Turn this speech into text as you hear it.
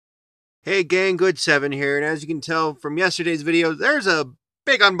Hey gang, Good7 here, and as you can tell from yesterday's video, there's a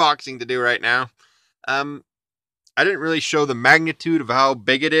big unboxing to do right now. Um, I didn't really show the magnitude of how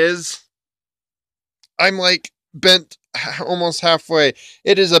big it is. I'm like bent almost halfway.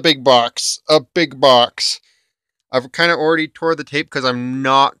 It is a big box, I've kind of already tore the tape because I'm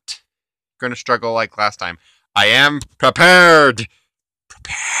not going to struggle like last time. I am prepared.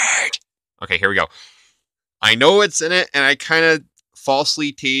 Prepared. Okay, here we go. I know it's in it, and I kind of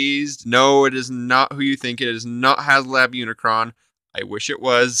falsely teased. No, it is not who you think it is. Not HasLab Unicron. I wish it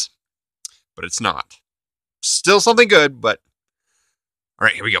was, but it's not. Still something good, but all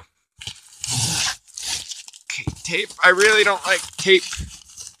right, here we go. Okay, tape. I really don't like tape.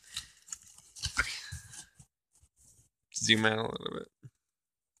 Zoom out a little bit.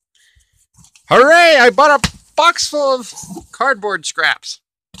 Hooray! I bought a box full of cardboard scraps.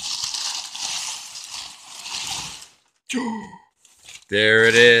 There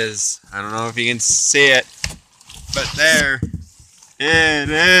it is. I don't know if you can see it, but there it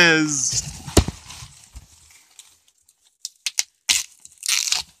is.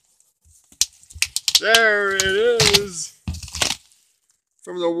 There it is.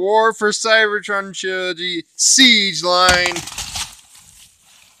 From the War for Cybertron trilogy Siege line.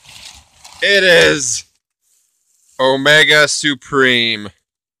 It is Omega Supreme.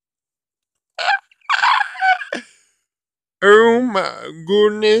 Oh my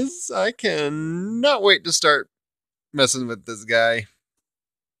goodness. I cannot wait to start messing with this guy.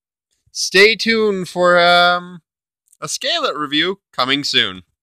 Stay tuned for a Scale It review coming soon.